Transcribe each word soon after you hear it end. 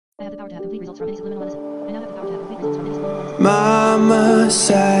I have the power to have complete results from any subliminal medicine. I now have the power to have complete results from any subliminal medicine. Mama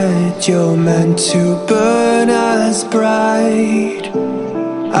said you're meant to burn as bright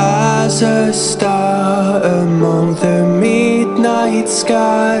as a star among the midnight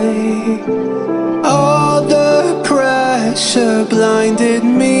sky. All the pressure blinded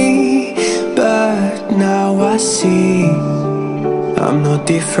me, but now I see I'm not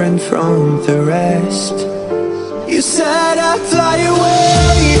different from the rest. You said I'd fly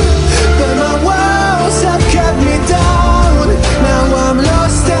away, but my walls have kept me down. Now I'm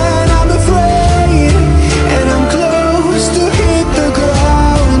lost and I'm afraid, and I'm close to hit the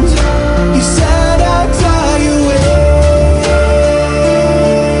ground. You said I'd fly away.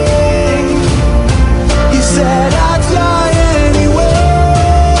 You said I'd fly anyway,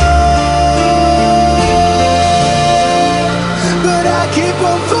 but I keep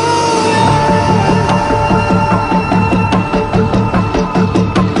on falling.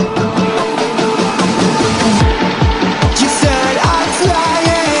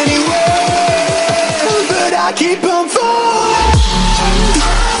 Keep on falling.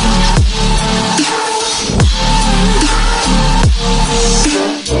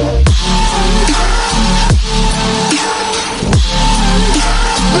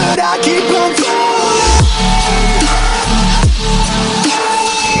 But I keep on falling.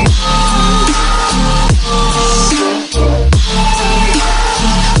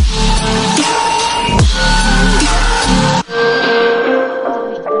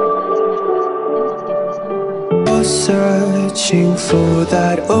 Searching for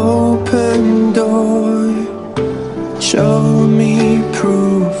that open door, show me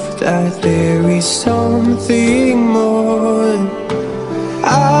proof that there is something more.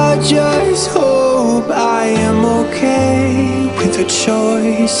 I just hope I am okay with the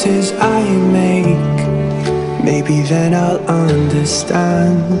choices I make. Maybe then I'll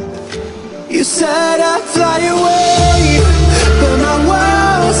understand. You said I'd fly away, but my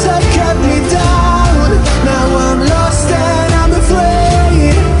walls have kept me down. Now I'm lost and I'm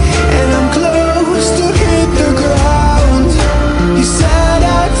afraid, and I'm close to hit the ground. You said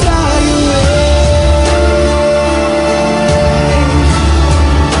I'd fly away.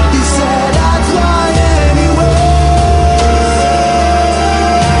 You said I'd fly anyway,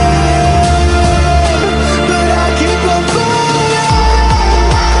 but I keep on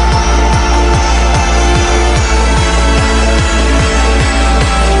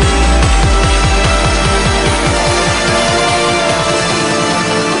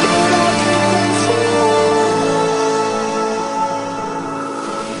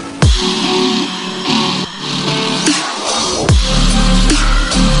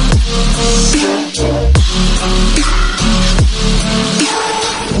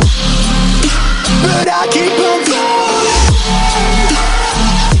but I keep on falling.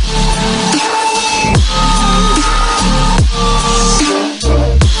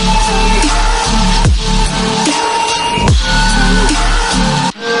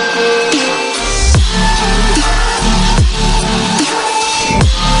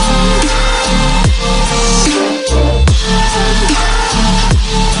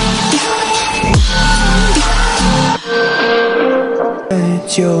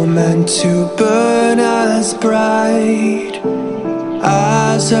 You're meant to burn as bright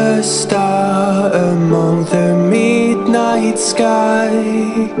as a star among the midnight sky.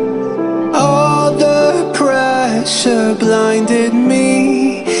 All the pressure blinded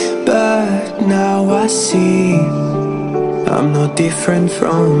me, but now I see I'm not different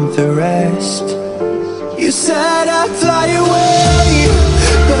from the rest. You said I'd fly away,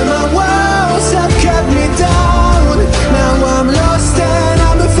 but my walls have kept me down. Now I'm lost and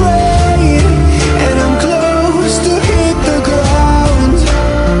I'm afraid, and I'm close to hit the ground.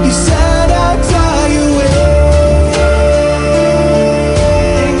 You said I'd fly away.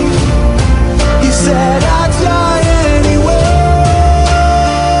 You said I'd fly anyway,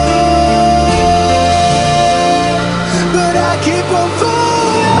 but I keep on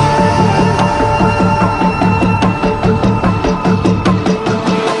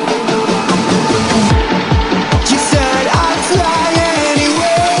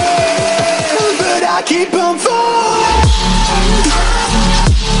keep on falling.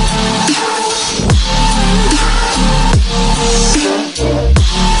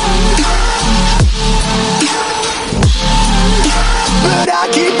 But I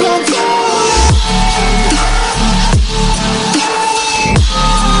keep on falling.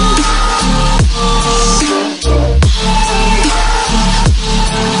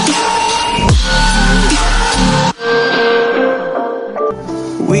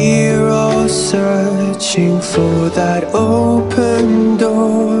 We're all searching for that open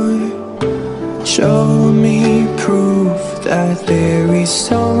door, Show me proof that there is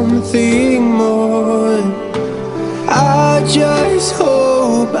something more. I just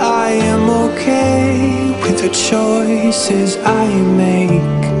hope I am okay with the choices I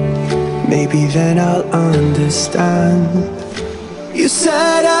make. Maybe then I'll understand. You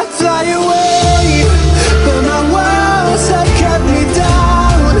said I'd fly away, but my walls have kept me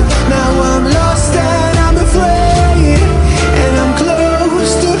down. Now I'm lost and I'm afraid, and I'm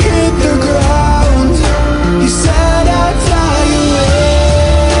close to hit the ground. You said I'd fly away.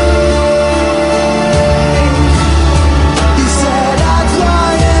 You said I'd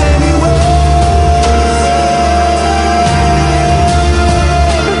fly anywhere,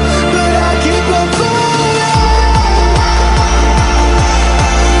 but I keep on falling.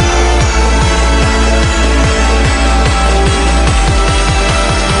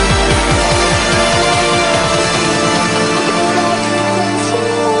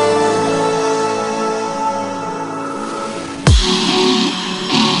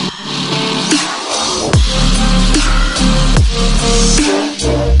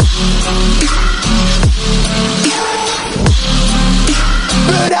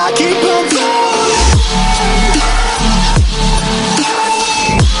 But I keep on falling.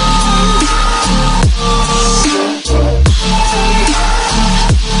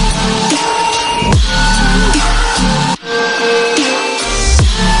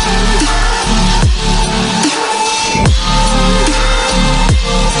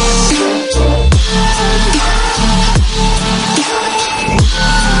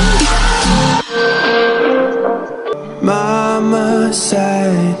 Mama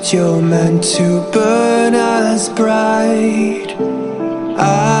said you're meant to burn as bright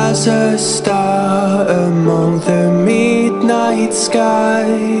as a star among the midnight sky.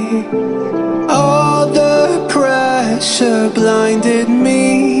 All the pressure blinded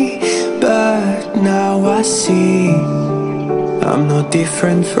me, but now I see I'm no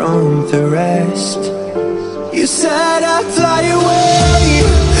different from the rest. You said I'd fly away,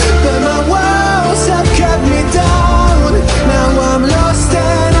 but my walls have kept me down. Now I'm lost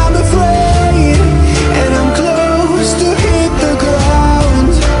and I'm afraid, and I'm close to hit the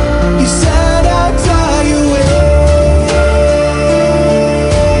ground. You said I'd fly away.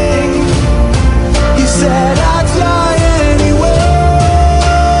 You said I'd fly anywhere,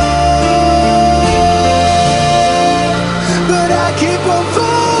 but I keep on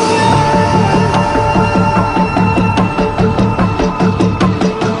falling.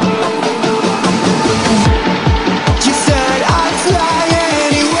 You said I'd fly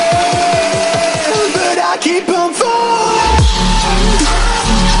anywhere, but I keep on falling.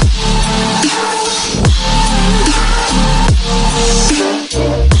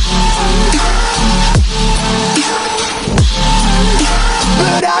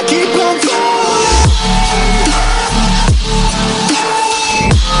 But I keep on falling.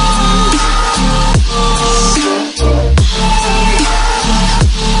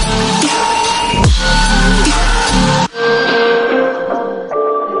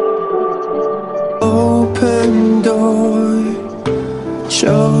 Open door,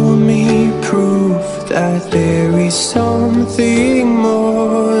 show me proof that there is something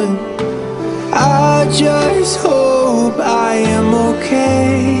more. I just hope I am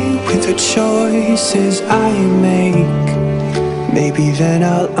okay with the choices I make. Maybe then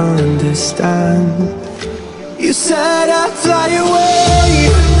I'll understand. You said I'd fly away,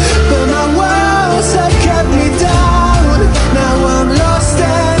 but my walls have kept me down.